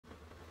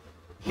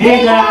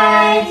Hey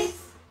guys!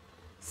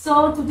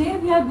 So today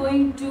we are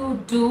going to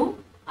do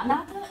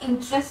another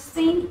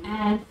interesting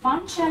and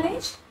fun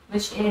challenge,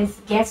 which is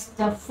Guess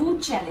the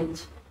Food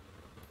Challenge.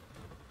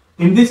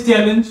 In this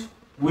challenge,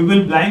 we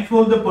will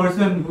blindfold the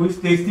person who is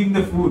tasting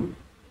the food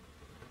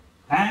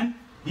and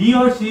he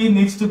or she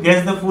needs to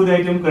guess the food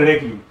item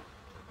correctly.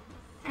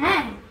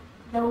 And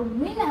the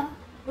winner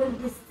will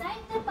decide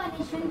the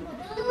punishment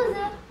for the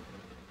loser.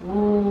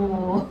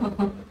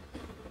 Oh,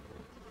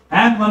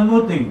 And one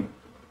more thing,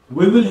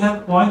 we will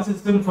have point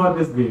system for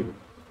this game.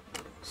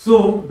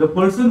 So the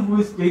person who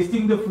is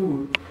tasting the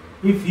food,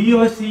 if he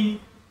or she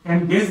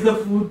can guess the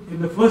food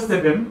in the first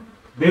attempt,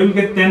 they will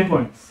get 10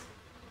 points.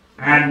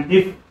 And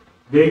if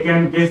they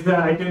can guess the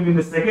item in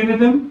the second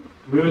attempt,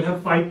 we will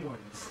have 5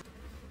 points.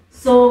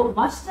 so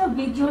watch the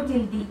video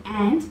till the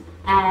end,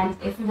 and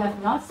if you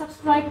have not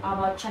subscribed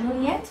our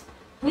channel yet,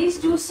 please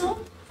do so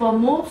for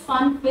more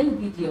fun-filled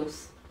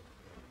videos.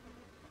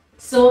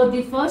 So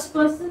the first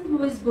person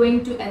who is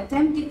going to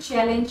attempt the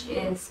challenge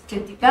is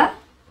Kritika.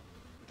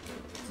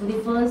 So the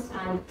first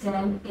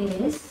item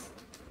is,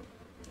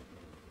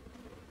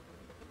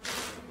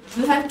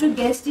 you have to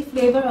guess the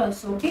flavor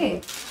also,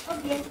 okay?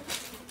 Okay.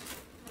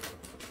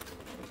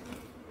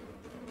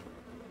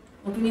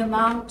 Open your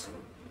mouth.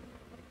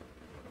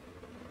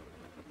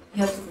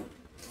 Here's the food.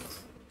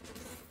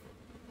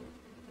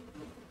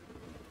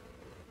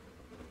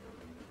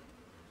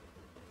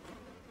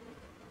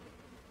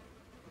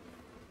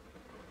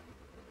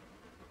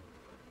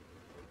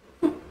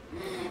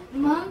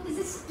 Mom, this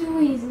is too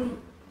easy.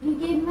 You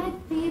gave my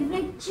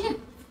favorite chip.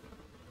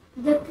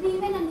 The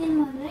cream and onion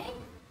one, right?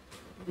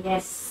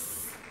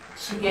 Yes,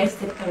 she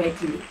guessed it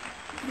correctly.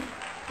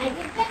 I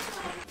get that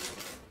one.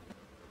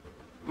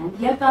 And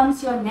here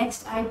comes your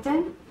next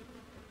item.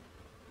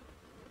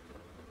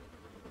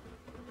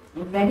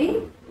 You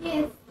ready?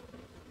 Yes.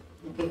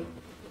 Okay.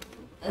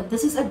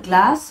 This is a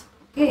glass.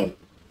 Okay.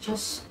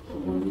 Just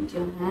hold with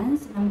your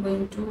hands. I'm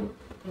going to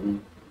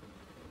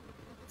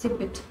sip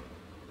it.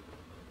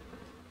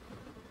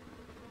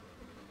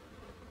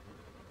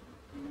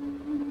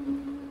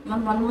 You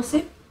want one more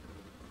sip?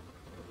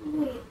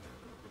 Wait.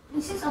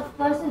 This is of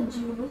course a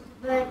juice,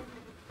 but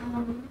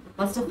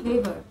What's the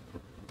flavor?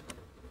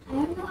 I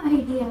have no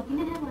idea. Can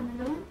I have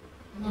another one?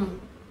 Hmm.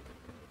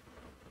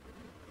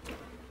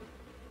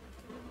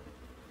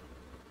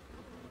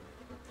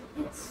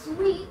 It's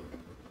sweet,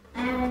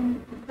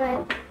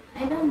 but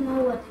I don't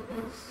know what it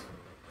is.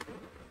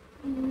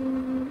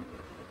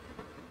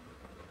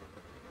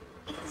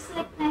 It's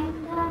like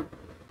kinda.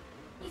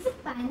 Is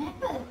it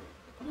pineapple?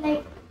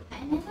 Like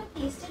I never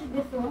tasted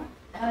before.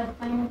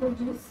 Pineapple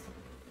juice.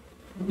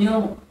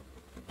 No,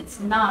 it's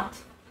not.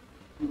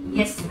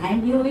 Yes, I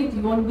knew it.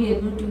 You won't be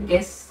able to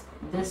guess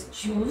this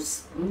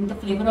juice, the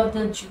flavor of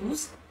the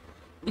juice,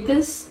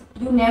 because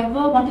you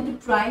never wanted to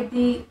try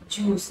the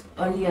juice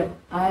earlier.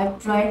 I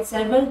have tried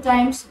several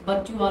times,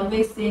 but you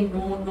always say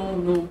no, no,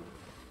 no.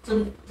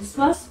 So this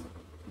was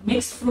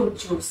mixed fruit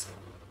juice.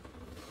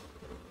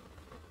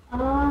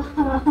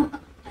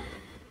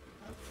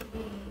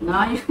 Okay.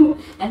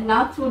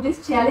 Now through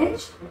this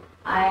challenge,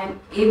 I am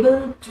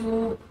able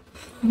to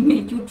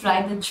make you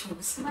try the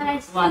juice But I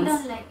still once.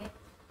 don't like it.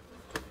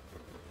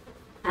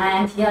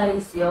 And here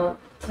is your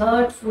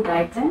third food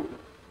item.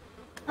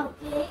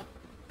 Okay.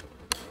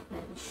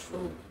 Let me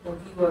show the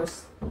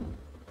viewers.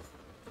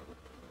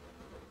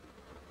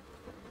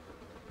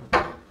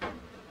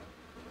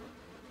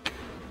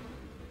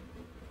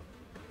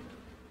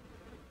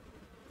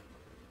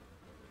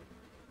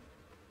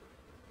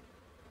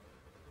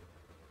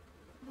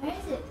 Where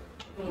is it?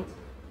 Wait.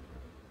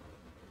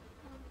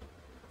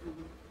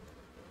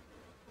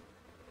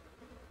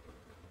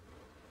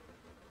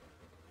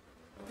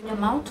 Open your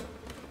mouth.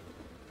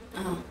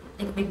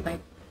 Take a big bite.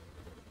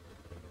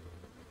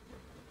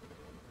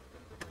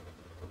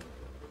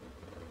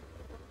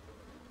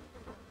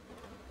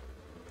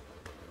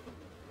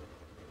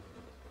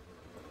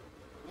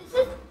 This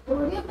is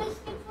Oreo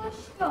biscuit for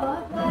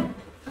sure, but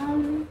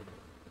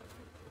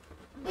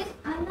there's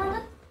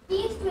another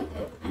taste with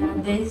it.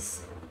 And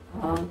there's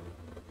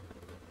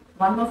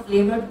one more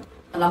flavor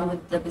along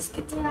with the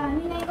biscuit. Yeah, I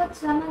mean I got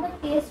some other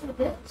taste with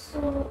it,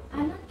 so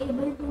I'm not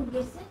able to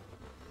guess it.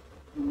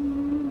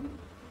 Can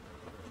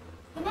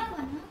I have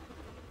one? Huh?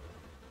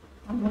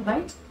 One more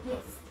bite.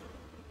 Yes.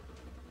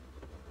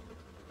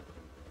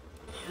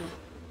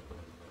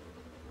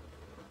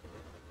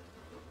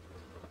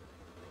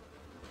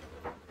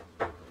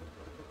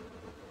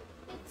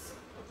 It's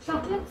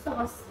chocolate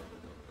sauce.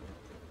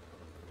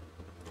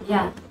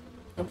 Yeah,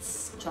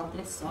 it's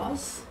chocolate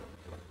sauce.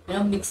 You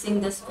know,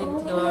 mixing this with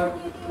Oh, your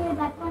okay,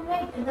 that one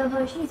right? The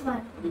Hershey's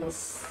one.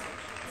 yes,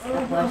 Oh,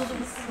 the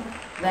Hershey's.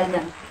 Well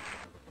done.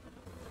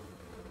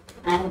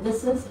 And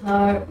this is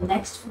her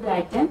next food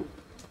item.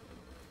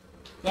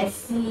 Let's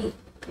see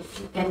if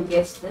you can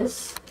guess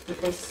this,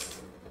 because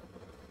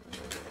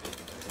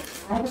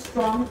I have a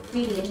strong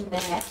feeling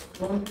that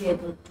you won't be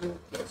able to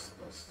guess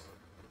this.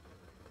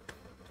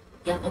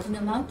 Yeah, open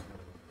your mouth.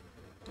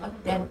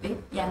 Not that big.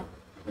 Yeah,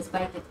 just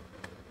bite it.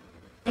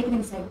 Take it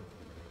inside.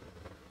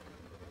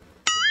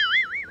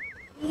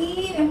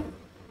 Ew.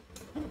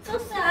 It's so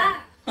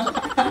sad.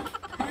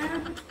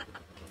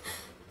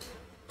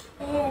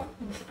 Eh.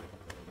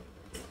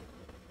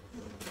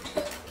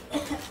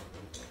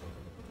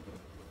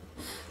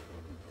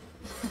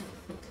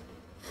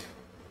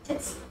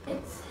 It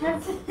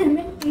has a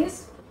lemon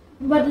taste,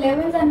 but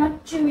lemons are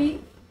not chewy.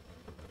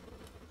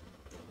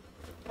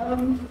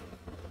 Um,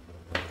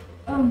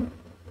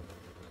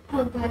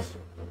 oh gosh.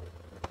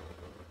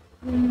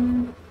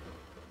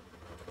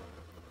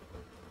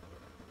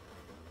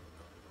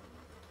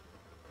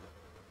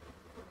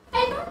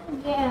 I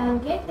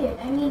don't get it.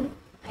 I mean,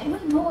 I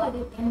don't know what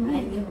it can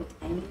I be. knew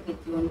it.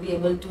 You won't be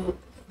able to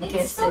It's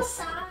guess so this.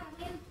 sour.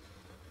 I mean,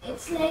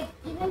 it's like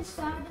even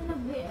sour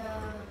than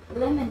a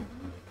lemon.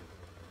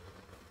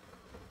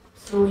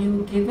 So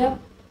you give up?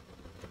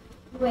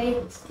 Wait,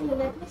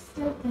 let me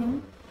still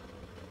think.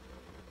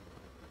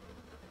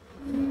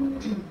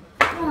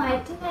 No, I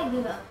think I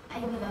give up. I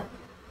give up.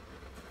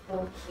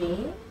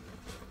 Okay.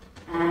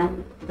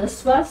 And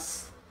this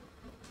was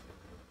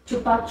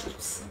Chupa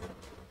Chups.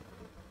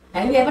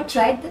 Have you ever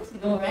tried this?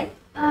 No, right?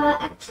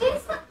 Actually,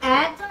 it's the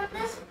ads on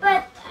this,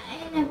 but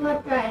I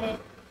never tried it.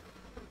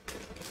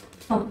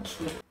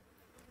 Okay.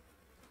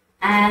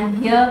 And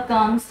here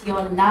comes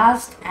your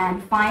last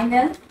and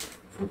final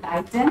food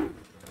item.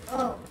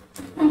 Oh.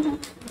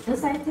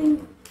 This I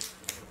think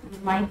you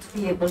might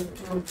be able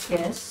to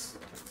guess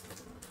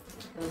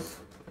because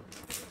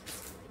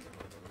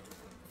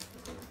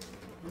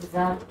these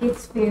are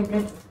kids'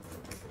 favorite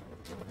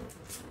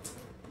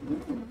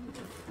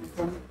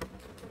item.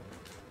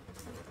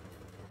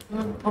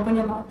 Open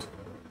your mouth.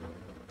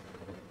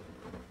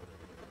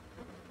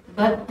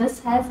 But this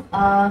has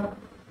a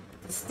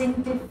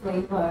distinctive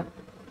flavor.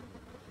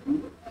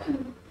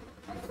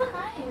 That's so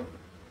nice.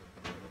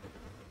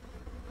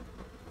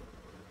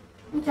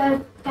 It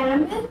has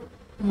caramel.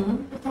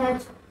 It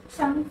has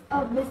chunks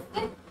of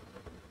biscuit.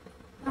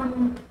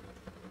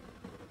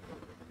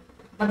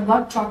 But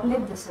what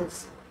chocolate this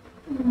is?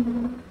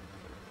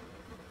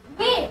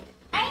 Wait,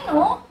 I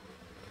know.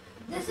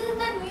 This is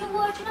the new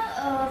version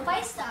of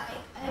 5-star.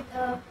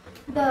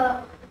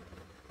 The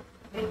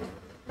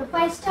the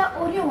 5-star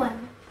Oreo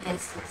one.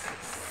 Yes, yes,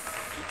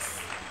 yes.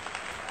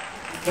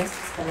 I guess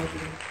it's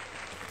correctly.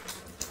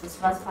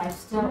 This was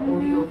 5-star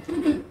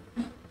Oreo.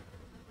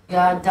 You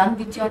are done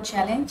with your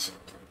challenge.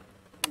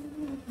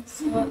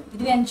 So,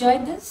 did you enjoy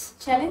this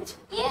challenge?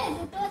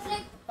 Yes, it was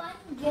like fun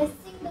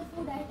guessing the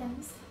food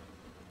items.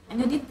 And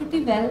you did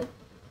pretty well.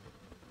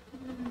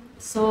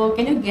 So,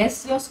 can you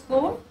guess your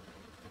score?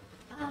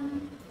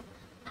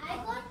 I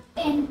got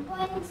 10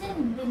 points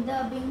in with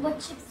the bingo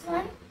chips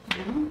one.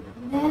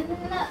 Then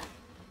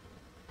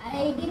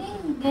I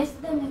didn't guess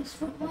the mixed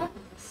fruit one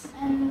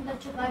and the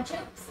chupa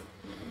chips.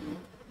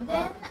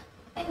 Then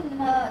in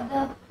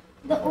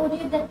the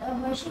Oreo that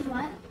Hershey's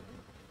one,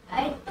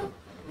 I took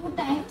 2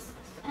 times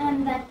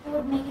and that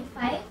would make it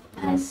 5.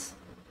 Yes.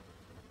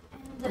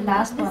 And The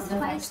last this one,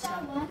 the 5-star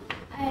one,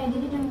 I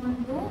did it in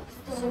one go.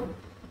 So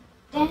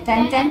 10,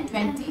 10,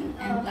 20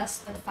 and plus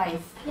the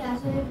 5. yeah,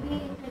 so it would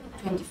be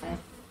 25.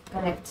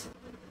 Correct.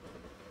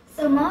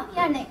 So mom,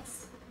 you're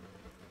next.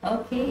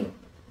 Okay.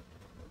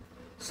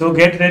 So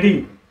get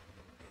ready.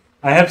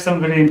 I have some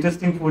very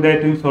interesting food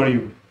items for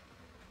you.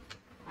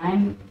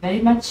 I'm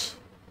very much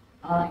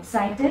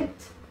excited.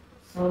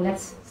 So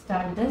let's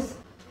start this.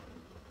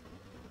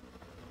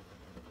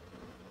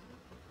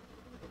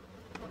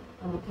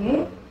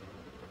 Okay.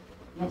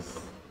 Yes.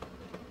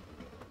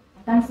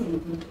 I can't see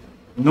anything.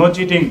 No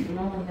cheating.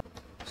 No.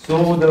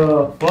 So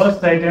the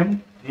first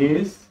item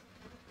is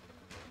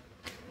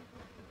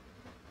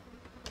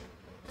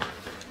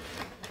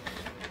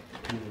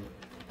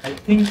I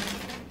think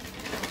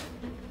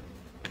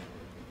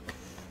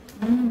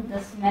The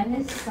smell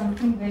is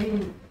something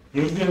very.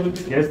 you'll be able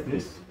to guess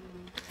this,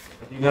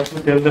 but you have to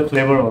tell the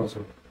flavor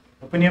also.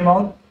 Open your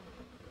mouth.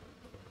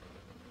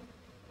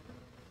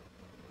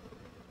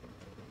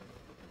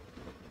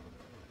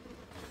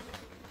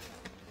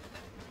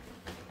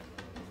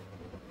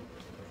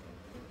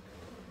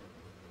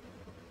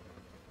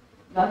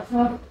 Lots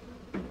of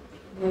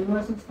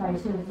flavors and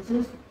spices. This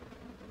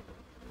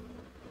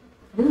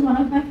is one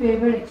of my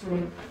favorite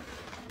actually.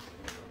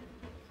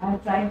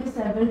 I've tried this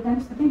several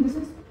times. I think this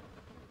is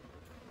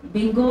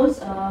Bingo's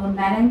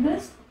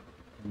Marangas.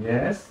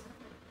 Yes.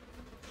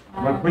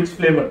 But which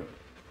flavor?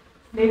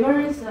 Flavor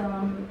is the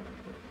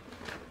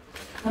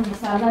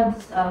masala.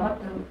 This, the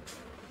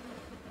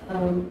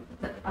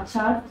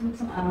achar.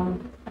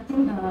 I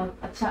think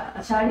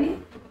achari.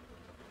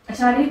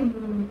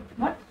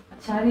 What?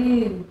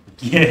 Achari.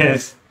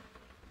 Yes.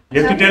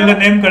 You have to tell the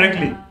name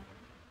correctly.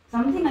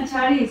 Something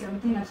achari.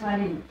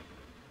 Achari.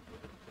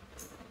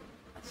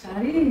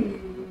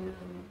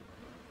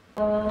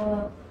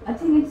 I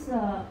think it's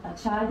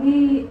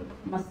achari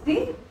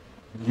masti.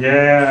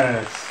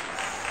 Yes.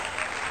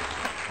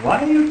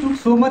 Why you took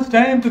so much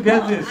time to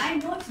guess this? I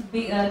know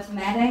it's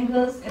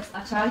Marangles, it's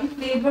achari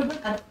flavor,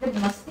 but the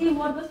masti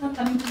word was not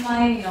coming to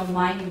my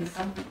mind.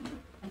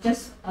 I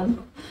just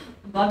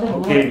got the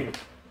word. Okay.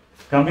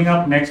 Coming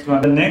up next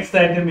one. The next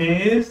item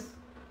is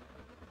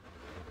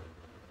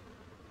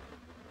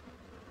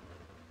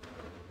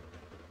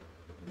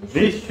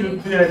this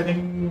should be, I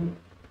think,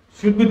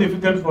 should be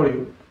difficult for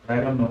you. I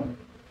don't know.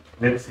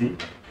 Let's see.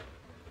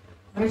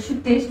 But it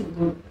should taste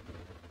good.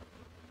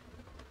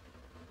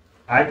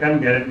 I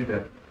can't guarantee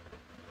that.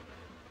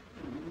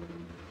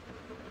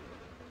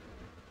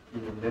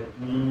 Okay, let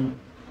me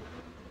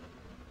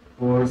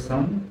pour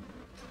some.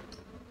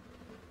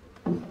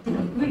 The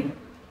liquid.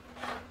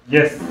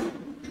 Yes.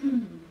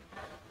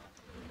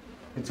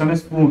 It's on a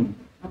spoon.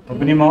 Okay.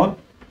 Open your mouth.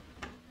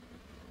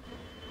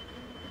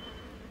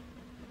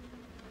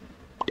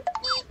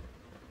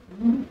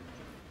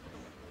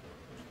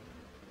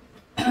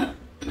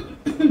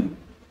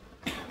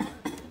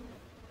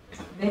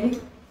 Very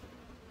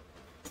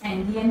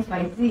tangy and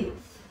spicy.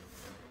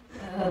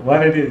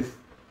 What it is?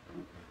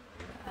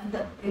 And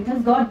it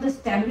has got this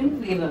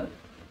tamarind flavor.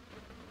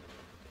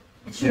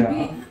 It should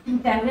Yeah. be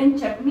tamarind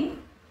chutney.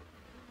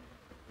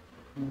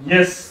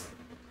 Yes,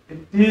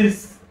 it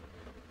is.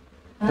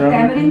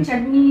 Tamarind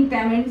chutney,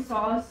 tamarind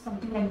sauce,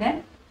 something like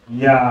that.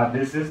 Yeah,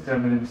 this is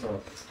tamarind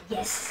sauce.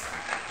 Yes.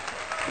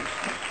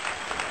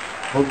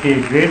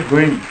 Okay, great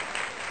going.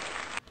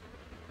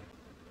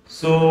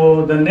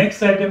 So the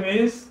next item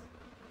is,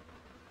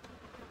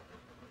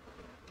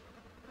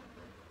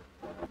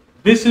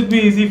 this should be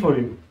easy for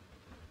you,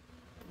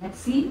 Let's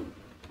see.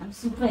 I'm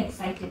super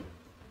excited.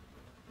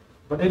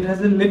 but it has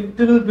a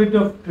little bit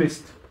of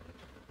twist.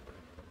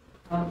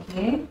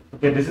 Okay.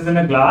 Okay, this is in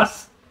a glass.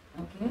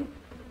 Okay.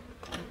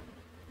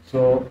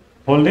 So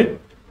hold it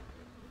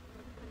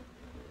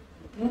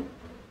Okay.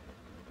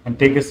 and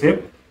take a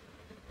sip.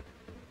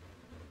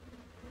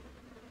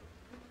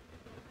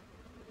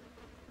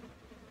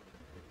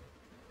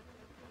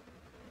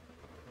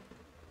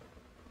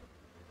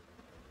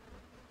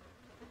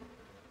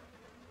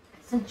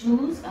 It's a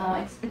juice.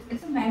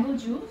 It's a mango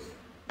juice.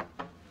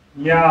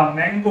 Yeah,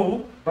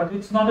 mango, but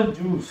it's not a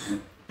juice.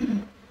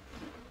 And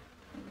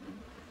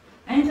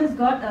it has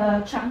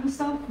got chunks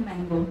of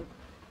mango.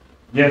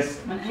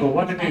 Yes. And So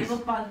what it mango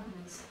is? pulp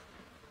means.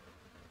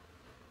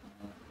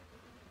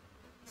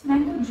 It's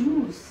mango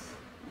juice,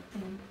 I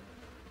think.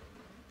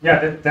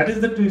 Yeah, that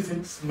is the twist.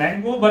 It's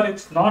mango, but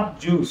it's not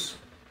juice.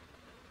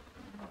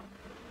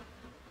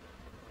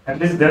 At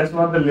least that's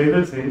what the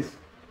label says.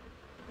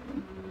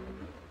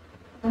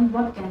 Then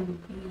what can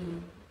it be?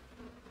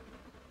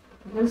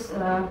 Because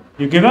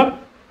You give up?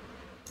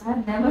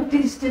 I've never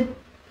tasted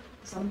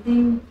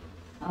something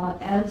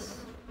else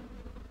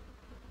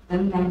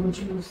than mango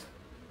juice.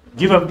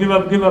 Give up, give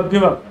up, give up,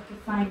 give up. Okay,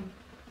 fine.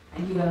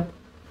 I give up.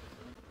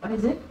 What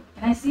is it?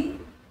 Can I see?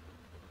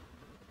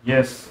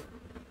 Yes.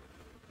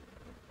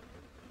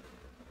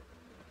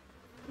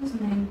 This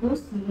mango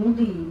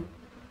smoothie.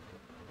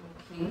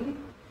 Okay.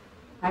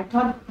 I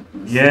thought.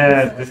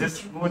 Yes, this it's is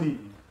a juice. smoothie.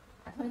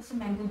 I thought it's a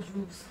mango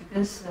juice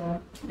because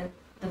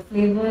the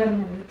flavor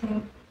and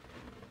everything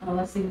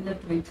was similar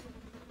to it.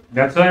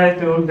 That's why I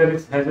told that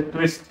it has a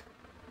twist.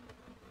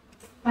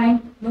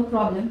 Fine, no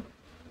problem.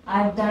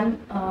 I've done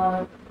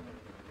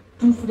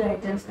 2 food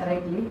items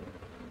correctly.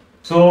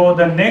 So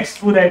the next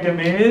food item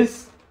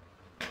is,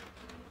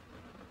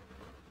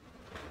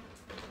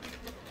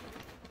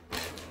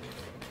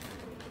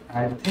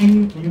 I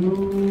think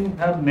you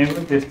have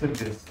never tasted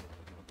this,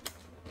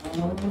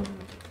 Oh,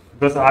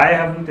 because I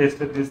haven't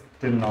tasted this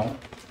till now.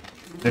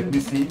 Let me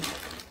see.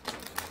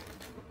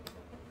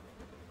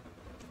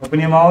 Open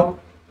your mouth.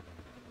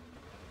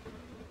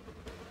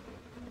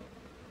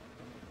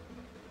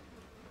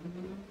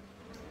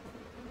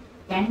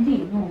 candy,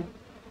 no.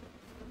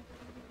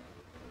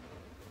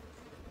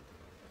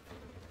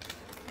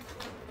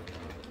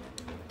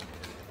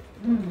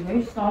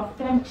 Very soft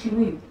and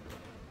chewy.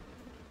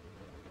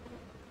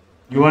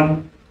 You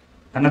want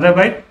another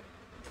bite?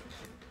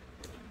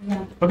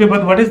 Yeah. Okay,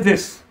 but what is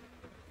this?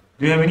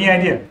 Do you have any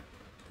idea?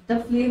 The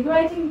flavor,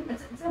 I think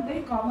it's a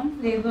very common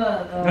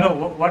flavor.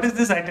 No, what is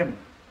this item?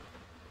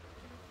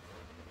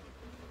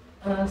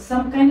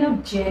 Some kind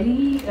of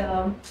jelly,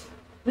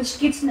 which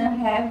kids now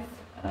have.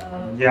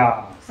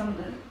 Yeah, Some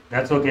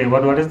that's okay.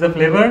 What is the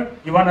flavor?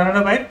 You want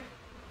another bite?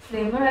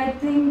 flavor, I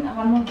think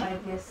one more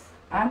bite. Yes,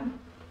 I'm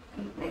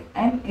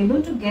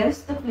able to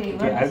guess the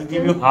flavor. Okay, I will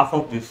give you half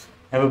of this.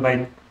 Have a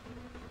bite.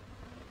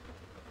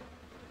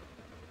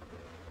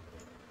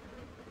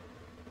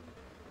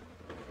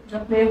 The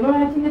flavor,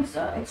 I think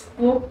it's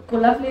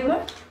Coca-Cola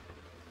flavor.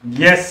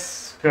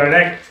 Yes,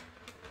 correct.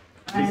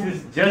 This And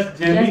is just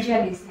jelly, just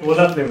jellies, yes.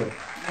 cola flavor.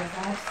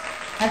 Yes,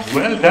 I've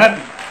Well seen-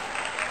 done.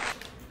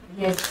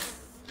 Yes,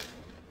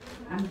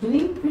 I'm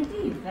doing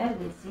pretty well,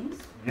 it seems.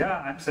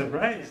 Yeah, I'm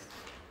surprised.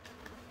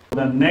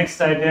 The next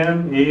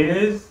item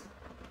is,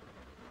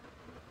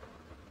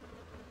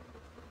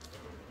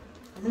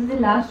 This is the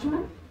last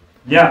one.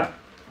 yeah,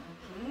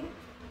 Okay.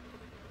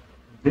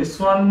 this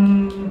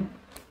one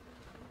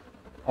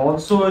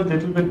also a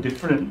little bit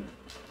different.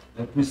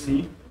 Let me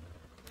see.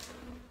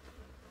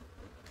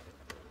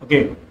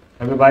 Okay,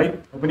 have a bite.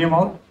 Open your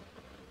mouth.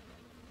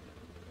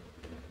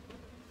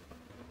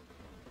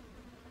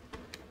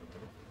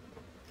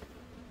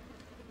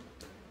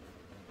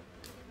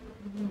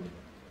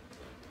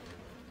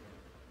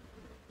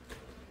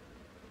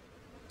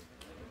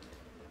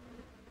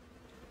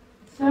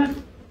 a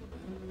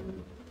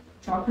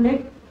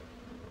chocolate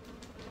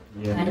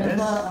kind of Yes.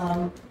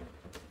 a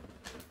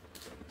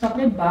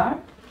chocolate bar.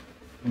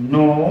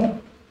 No.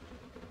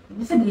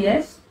 You said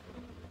yes.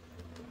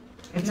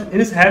 It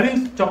is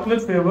having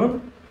chocolate flavor,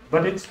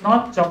 but it's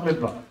not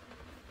chocolate bar.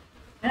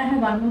 Can I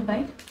have one more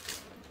bite?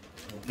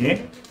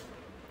 Okay.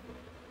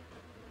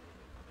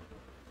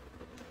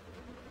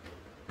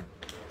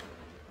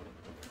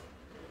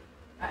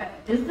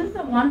 Is this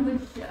the one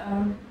which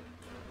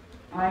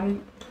I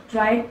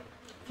tried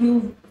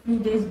few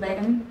days back?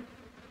 I mean,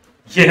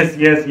 Yes,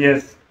 yes,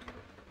 yes.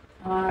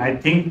 I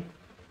uh, think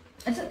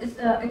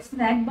it's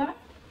snack bar.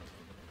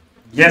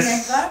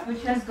 yes. Snack bar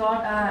which has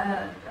got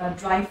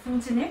dry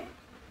fruits in it.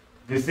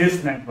 This is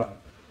snack bar.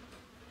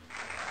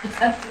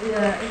 It's I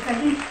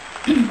think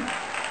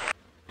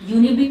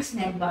Unibic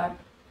snack bar.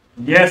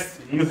 Yes,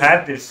 you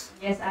had this.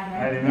 Yes, I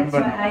have. I remember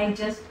That's why now. I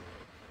just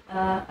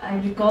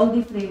I recall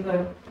the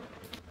flavor.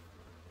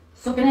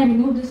 So can I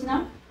remove this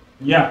now?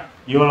 Yeah,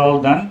 you are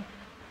all done.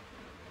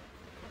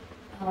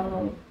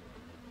 Oh,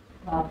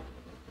 wow,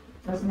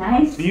 it was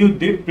nice. So you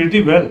did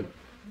pretty well.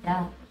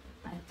 Yeah,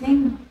 I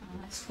think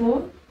I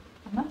scored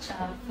how much?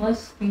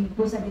 First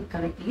pimples I did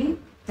correctly,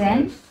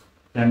 10.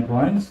 10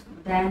 points.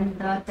 Then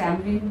the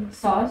tamarind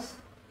sauce,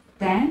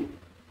 10.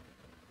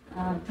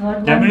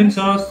 Third Tamarind one,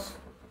 sauce.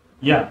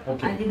 Yeah, I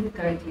okay. did it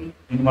correctly.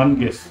 In one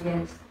guess.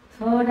 Yes.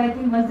 Third, I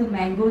think was the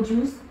mango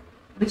juice,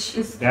 which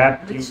is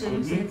That which you you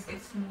could said be.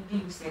 it's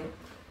smoothie. You said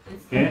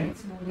it's Okay.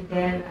 it's smoothie.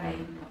 There I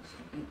am not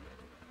speaking.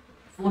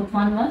 Fourth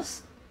one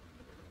was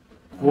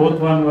Fourth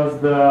one was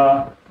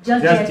the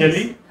just just jellies,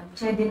 jelly.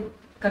 which I did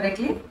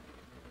correctly.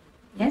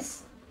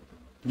 Yes.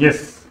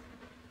 Yes,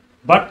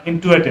 but in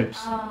 2 attempts.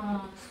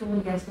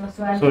 So yes,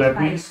 so I So did that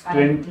five, means five.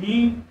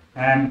 20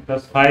 and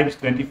plus 5 is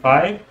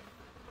 25.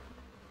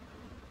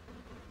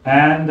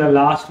 And the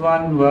last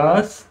one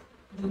was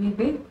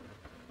Unibic,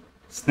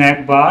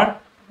 snack bar.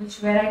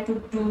 which where I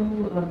took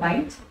 2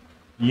 bites.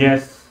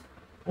 Yes.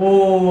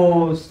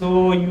 Oh,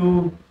 so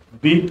you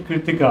beat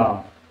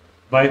Kritika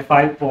by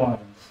 5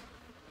 points.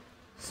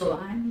 So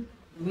I'm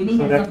winning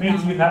So as that of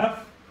means now. you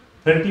have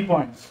 30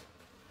 points.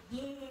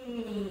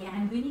 Yay!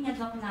 I'm winning as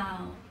of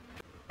now.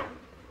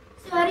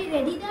 So are you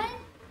ready, Dad?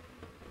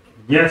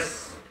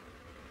 Yes.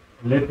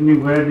 Let me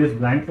wear this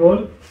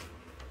blindfold.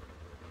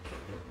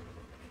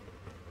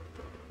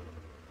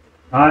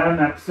 I am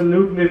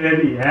absolutely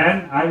ready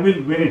and I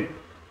will win it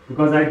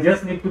because I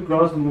just need to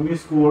cross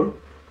Mumi's score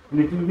and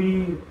it will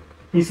be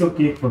a piece of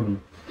cake for me.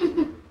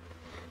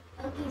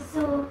 Okay,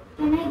 so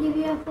can I give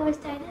you a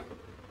first item?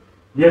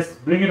 Yes,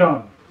 bring it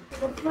on.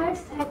 The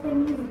first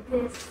item is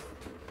this.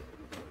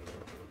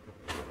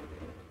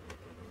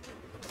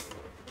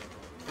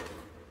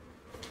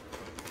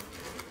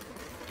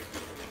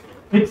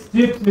 It's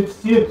chips,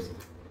 it's chips.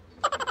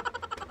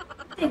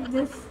 Take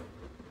this.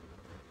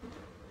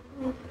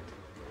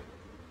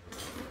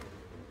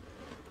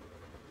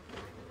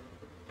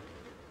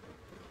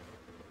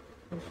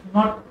 It's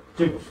not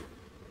chips.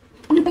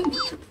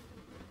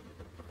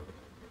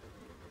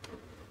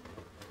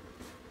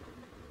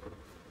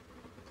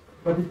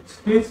 But it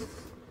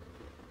tastes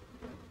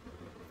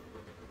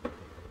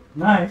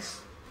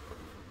nice.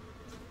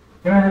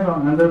 Can I have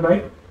another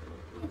bite?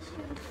 Yes,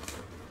 sure.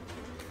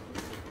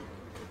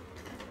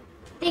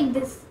 Take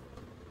this.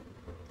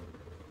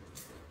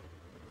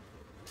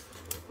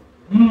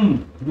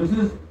 This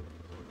is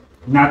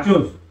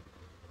nachos.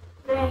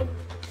 Right.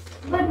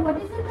 But what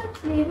is the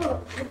flavor?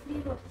 The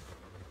flavor.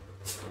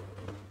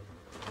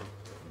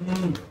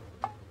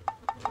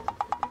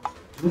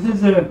 This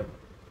is a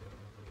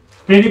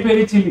peri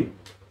peri chili.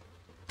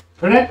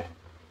 Correct?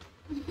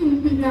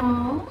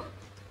 No.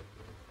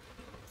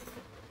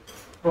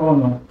 Oh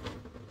no.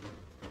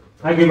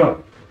 I give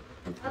up.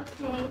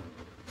 Okay.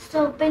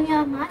 So open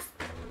your mask.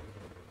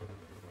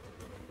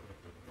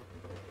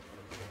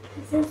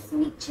 This is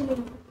sweet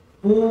chili.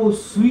 Oh,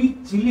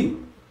 sweet chili.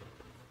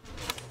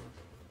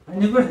 I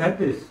never had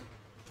this.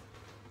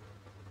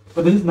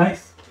 But this is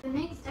nice. The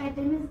next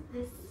item is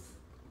this.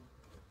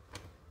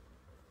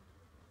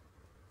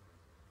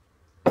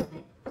 I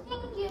think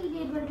you'll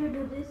be able to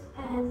do this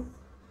as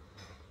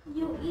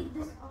you eat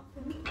this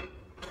often.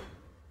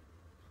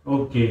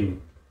 Okay.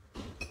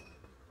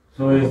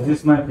 So is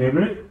this my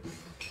favorite?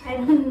 I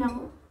don't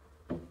know.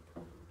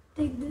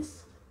 Take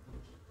this.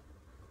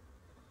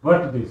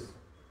 What is this?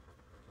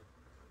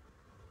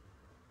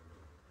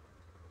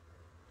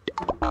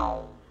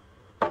 Oh.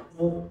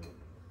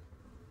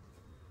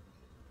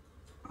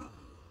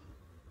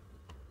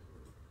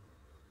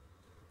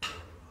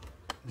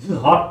 This is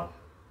hot.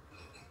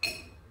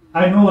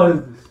 I know what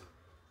is this.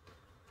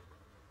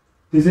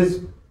 This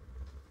is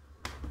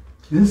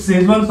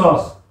Szechuan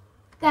sauce.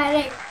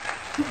 Correct.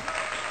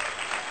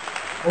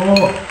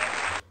 Oh,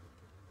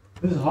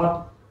 this is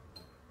hot.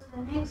 So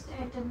the next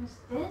item is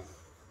this.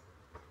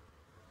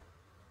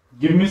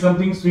 Give me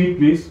something sweet,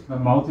 please. My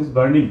mouth is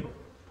burning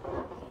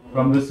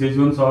from the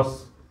Szechuan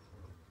sauce.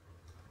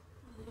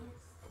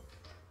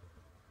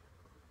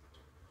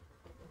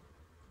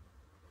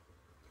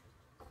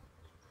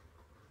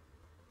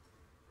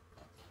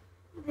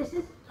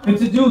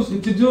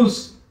 your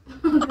juice.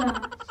 Oh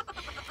gosh.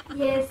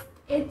 Yes,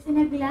 it's in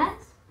a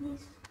glass.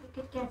 Please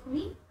take it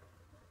carefully.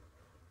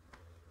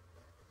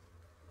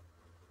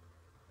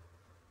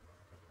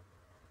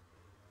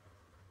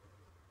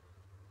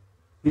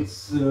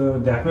 It's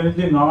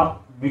definitely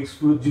not mixed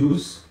fruit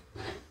juice.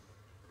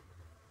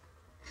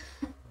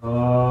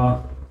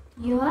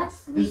 Yours?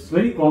 It's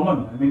very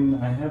common. I mean,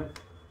 I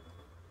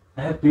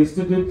have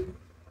tasted it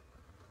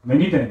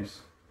many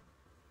times.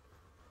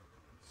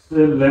 It's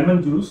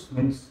lemon juice,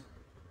 means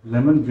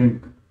lemon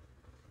drink.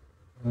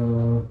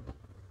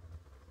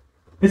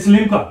 It's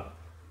Limca.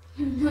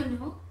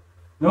 No.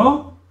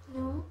 No?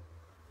 No.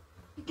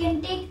 You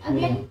can take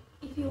again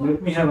if you want.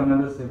 Let me have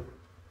another sip.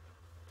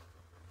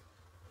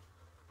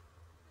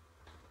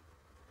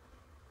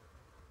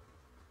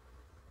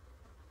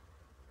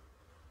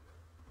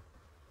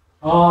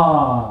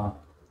 Ah,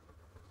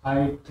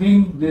 I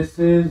think this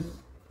is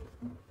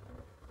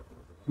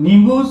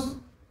Nimbus.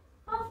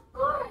 Of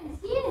course,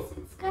 yes,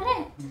 it's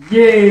correct.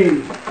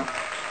 Yay!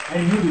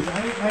 I knew this.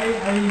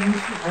 I used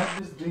to have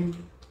this drink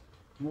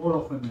more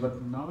often,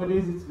 but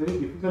nowadays it's very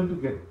difficult to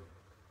get.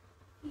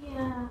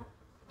 Yeah.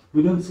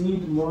 We don't see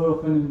it more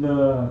often in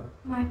the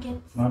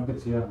Markets.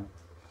 markets, yeah.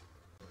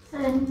 So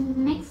the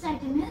next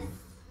item is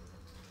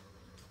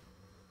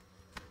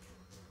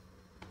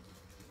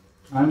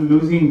I'm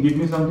losing. Give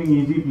me something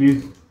easy,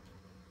 please.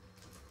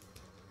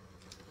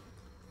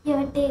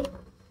 your take.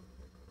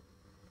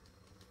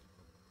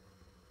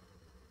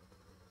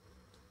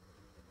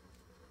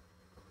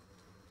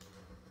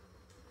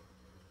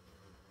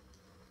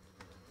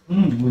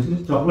 This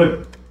is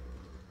chocolate.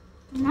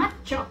 Not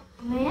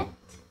chocolate.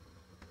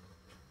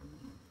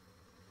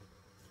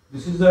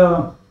 This is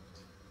a.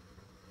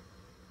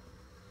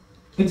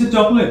 It's a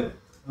chocolate.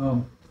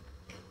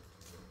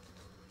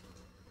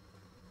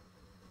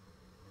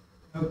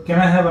 Can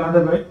I have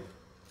another bite?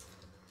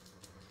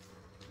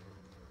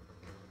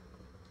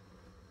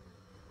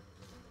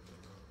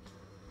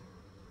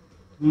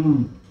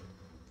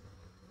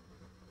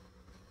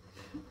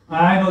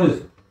 I know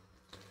this.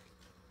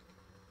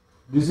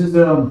 This is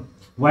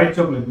white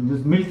chocolate. This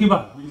is Milky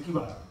Bar. Milky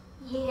Bar.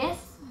 Yes,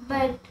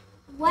 but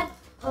what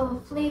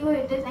flavor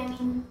it is? I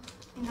mean,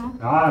 you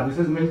know. This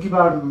is Milky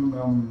Bar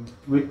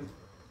with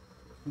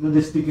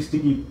this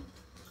sticky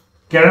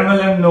caramel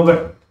and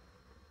nougat.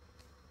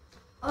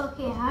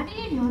 Okay, how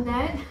did you know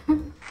that?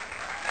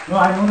 No,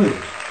 I know this.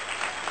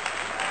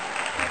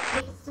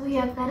 Okay, so you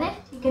are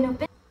correct. You can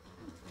open.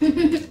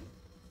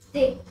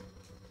 Take.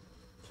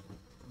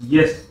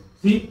 Yes.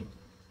 See,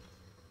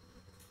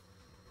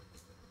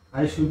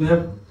 I should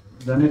have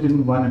done it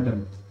in one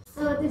attempt.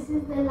 So this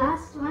is the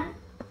last one.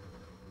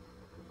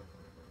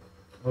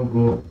 Oh,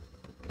 go.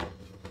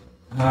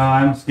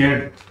 I'm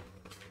scared.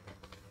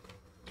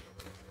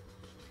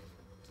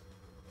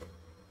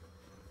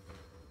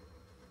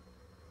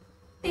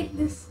 Take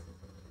this.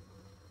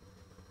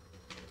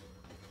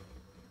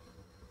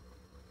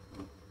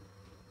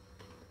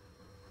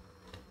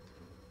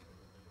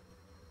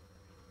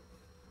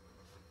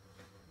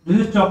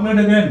 This is chocolate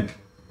again.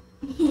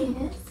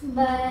 Yes,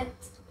 but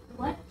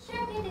what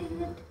chocolate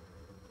is it?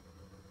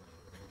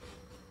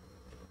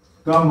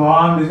 Come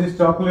on, this is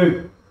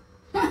chocolate.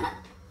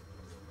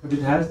 But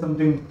it has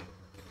something,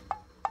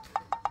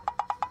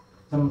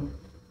 some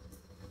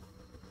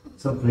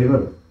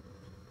flavor.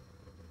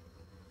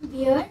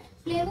 Weird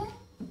flavor?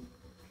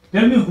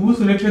 Tell me who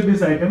selected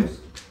these items?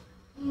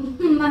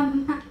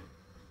 Mama.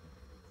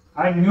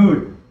 I knew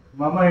it.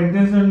 Mama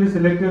intentionally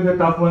selected the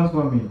tough ones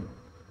for me.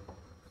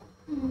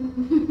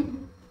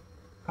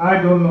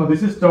 I don't know.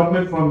 This is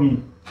chocolate for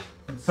me.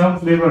 Some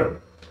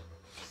flavor.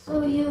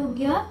 So you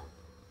give up?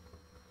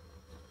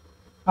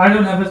 I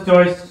don't have a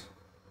choice.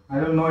 I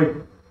don't know it.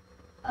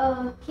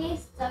 Okay,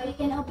 so you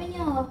can open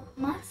your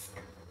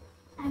mask.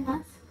 And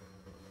mask.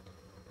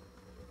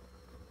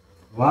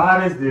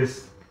 What is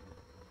this?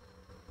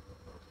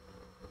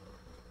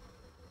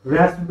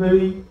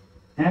 Raspberry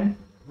and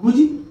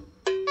Gucci?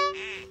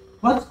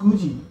 What's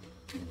Gucci?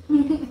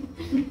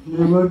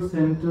 Flavored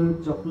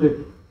center chocolate.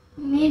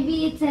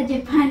 Maybe it's a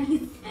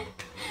Japanese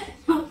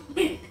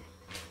chocolate.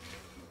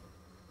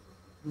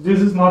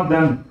 This is not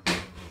done.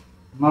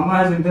 Mama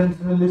has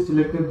intentionally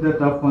selected the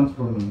tough ones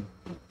for me.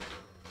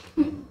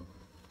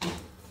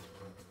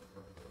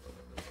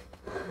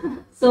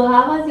 So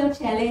how was your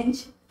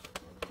challenge?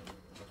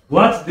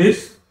 What's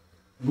this?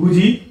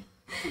 Gucci?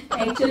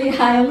 Actually,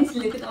 I only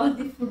selected all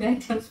the food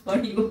items for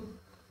you.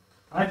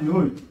 I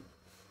knew it.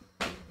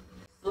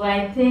 So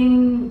I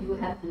think you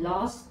have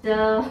lost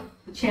the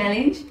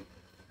challenge.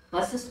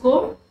 What's the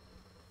score?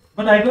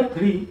 But I got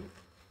 3.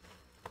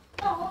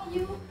 No,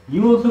 you.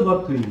 You also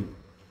got 3.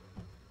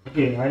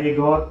 Okay,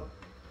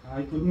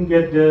 I couldn't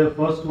get the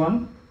first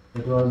one.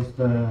 That was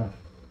the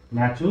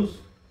nachos.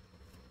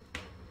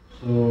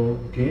 So,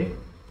 okay.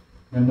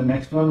 Then the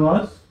next one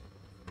was?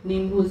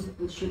 Nimbus,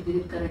 which you did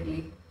it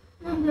correctly.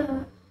 No,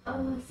 the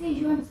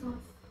Szechuan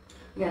sauce.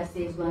 Yeah,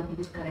 Szechuan, you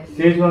did correctly.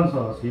 Szechuan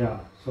sauce, yeah.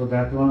 So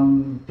that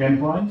one 10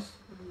 points.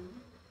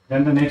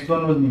 Then the next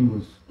one was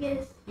Nimbus.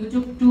 Yes. You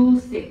took 2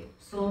 sips,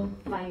 so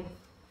 5.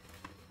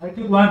 I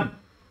took 1.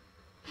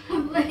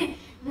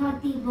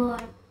 Naughty boy.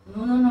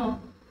 No.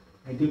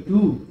 I took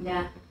 2.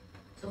 Yeah.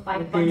 So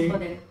 5 Okay. points for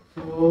that.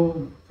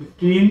 So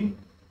 15.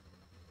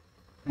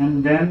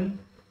 And then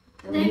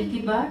The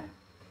Milky Bar.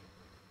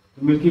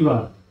 the Milky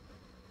Bar.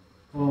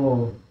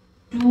 Oh,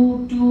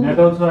 2. that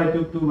also I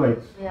took 2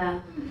 bites. Yeah.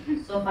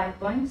 So 5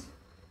 points.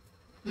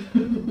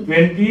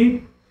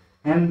 20.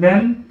 And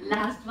then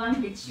Last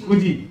one, which you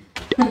Guji.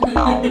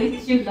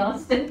 which you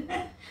lost.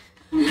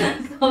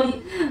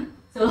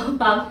 so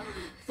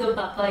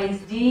Papa is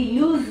the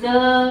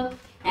loser.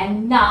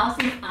 And now,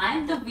 since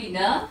I'm the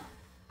winner,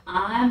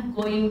 I'm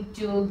going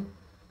to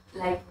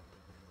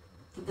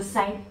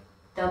decide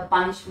the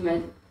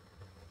punishment.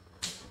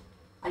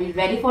 Are you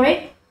ready for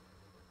it?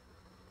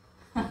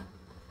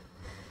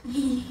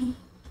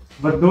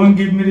 But don't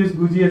give me this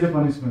Guji as a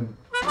punishment.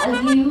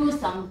 I'll give you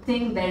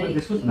something very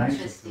This was nice.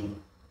 interesting.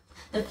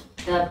 The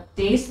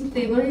taste and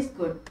flavor is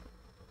good.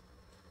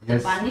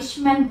 Yes. The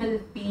punishment will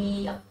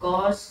be, of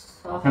course,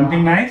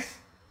 Something nice?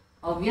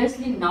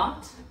 obviously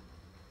not.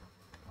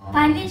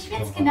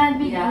 Punishments cannot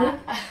be Yeah. good.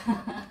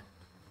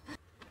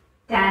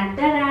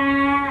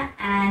 Ta-da!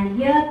 And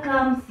here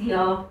comes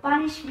your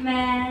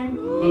punishment.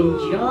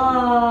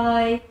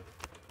 Enjoy.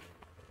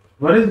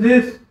 What is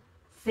this?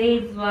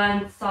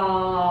 Szechuan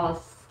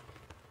sauce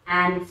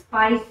and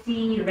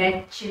spicy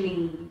red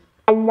chili.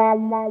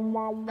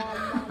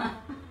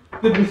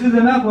 So this is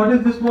enough. What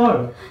is this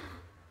for?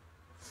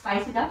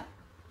 Spice it up.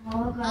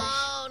 Oh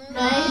gosh.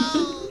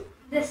 Guys,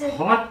 this is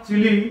Hot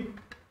chili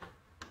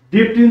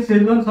dipped in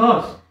Szechuan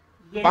sauce.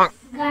 Yes.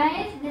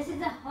 guys, this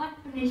is a hot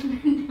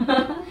punishment.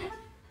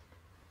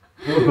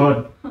 Oh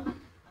God.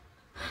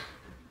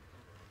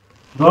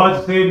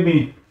 God save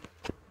me.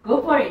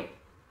 Go for it.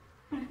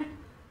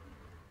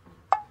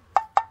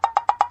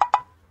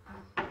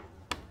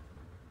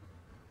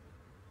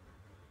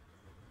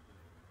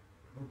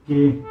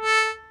 Okay.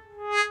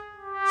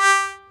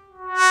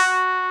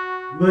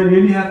 Do I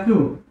really have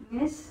to?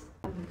 Yes.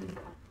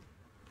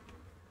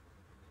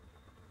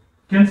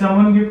 Can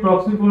someone give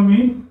proxy for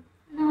me?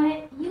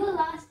 No, you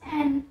lost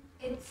and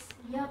it's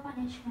your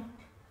punishment.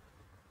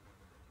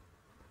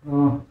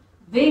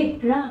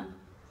 Vikram.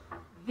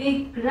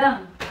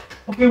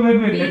 Okay,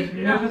 wait.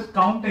 Let's just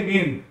count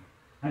again.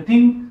 I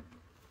think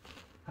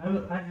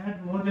I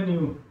had more than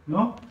you.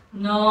 No?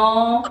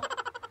 No.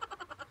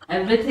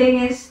 Everything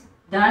is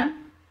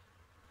done.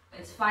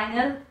 It's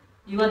final.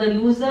 You are the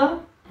loser.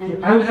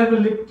 And I will have a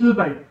little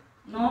bite.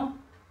 no.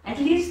 At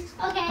least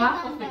Okay,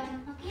 half calm of it.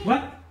 down. Okay.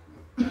 What?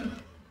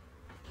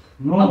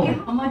 No. Okay,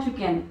 how much you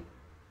can?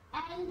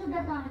 Add to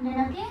the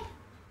counter, okay?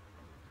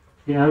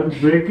 Okay, I will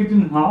break it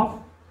in half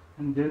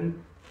and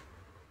then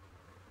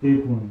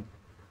take one.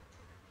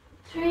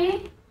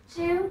 3,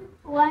 2,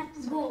 1,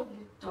 go.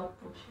 Top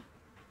portion.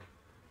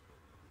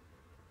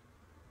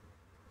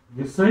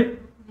 This side?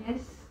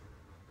 Yes.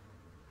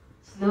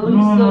 Slowly,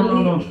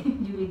 No.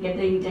 you will get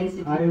the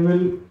intensity. I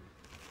will.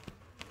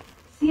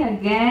 See,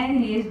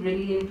 again, he is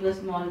bringing into a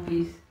small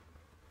piece.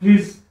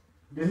 Please,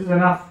 this is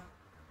enough.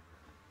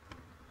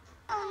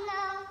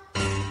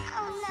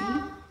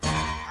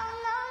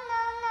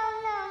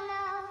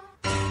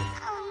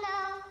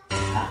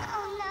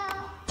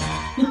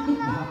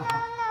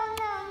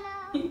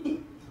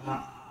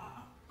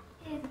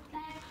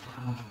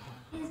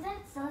 Is that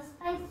so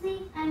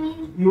spicy? I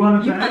mean, You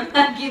want to You try?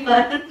 can't give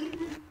her.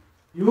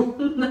 You?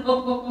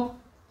 No.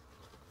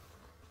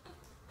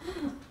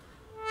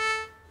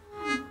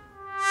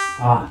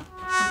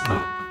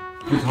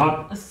 It's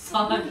hot.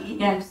 Sorry,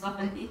 I'm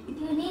sorry. do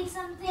you need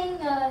something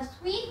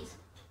sweet?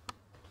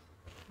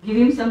 Give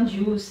him some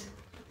juice.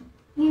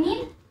 You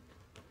need?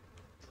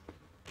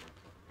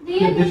 Do you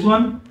Okay, need? this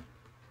one.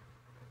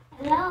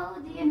 Hello,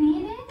 do you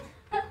need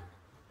it?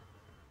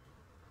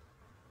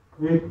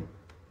 Wait.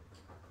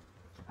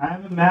 I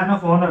am a man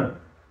of honor,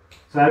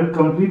 so I will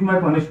complete my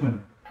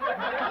punishment.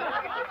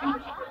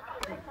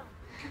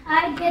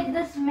 I get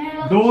the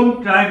smell of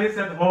Don't try this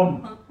at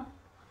home.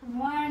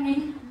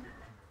 warning.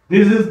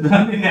 This is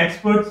done in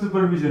expert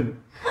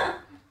supervision.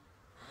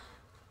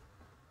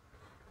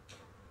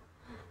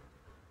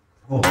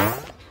 Oh,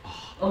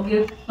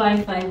 Okay,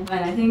 fine.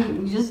 I think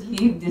you just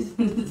leave this.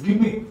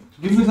 give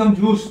me some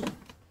juice.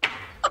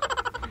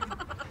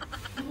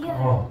 Here,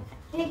 Oh,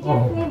 take your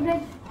Oh.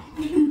 favorite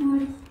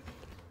noodles.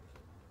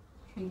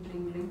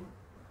 Drink.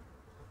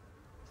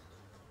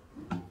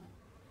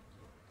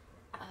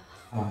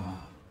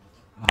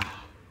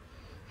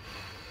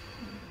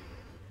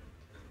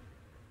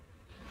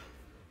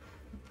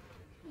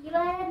 You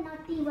are a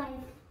naughty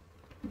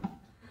wife.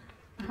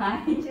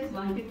 I just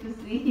wanted to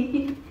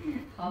see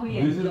how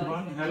he this is enjoys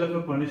one it. hell of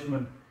a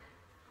punishment.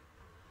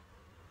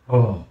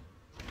 Oh,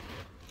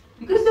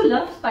 Because you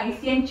love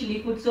spicy and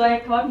chili food, so I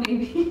thought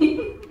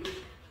maybe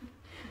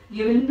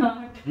you will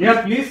not.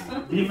 yeah, please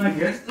be my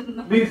guest.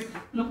 Please.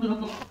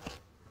 No.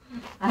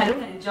 I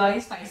don't enjoy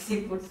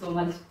spicy food so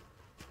much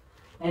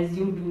as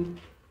you do.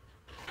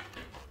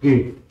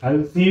 Okay, I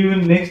will see you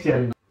in next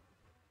challenge.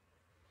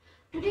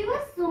 Today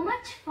was so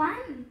much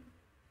fun.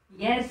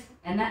 Yes,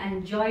 and I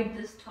enjoyed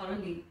this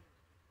thoroughly.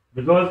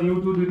 Because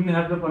you two didn't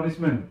have the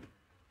punishment.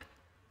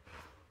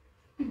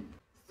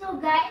 So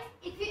guys,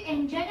 if you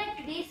enjoyed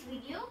today's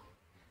video,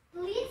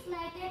 please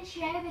like and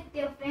share with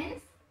your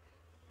friends.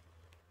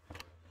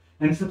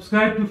 And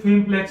subscribe to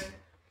Fameplex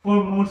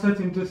for more such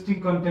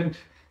interesting content.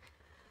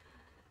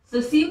 So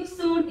see you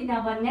soon in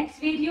our next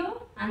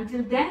video.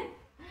 Until then,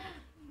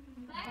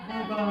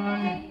 Bye Bye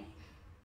bye.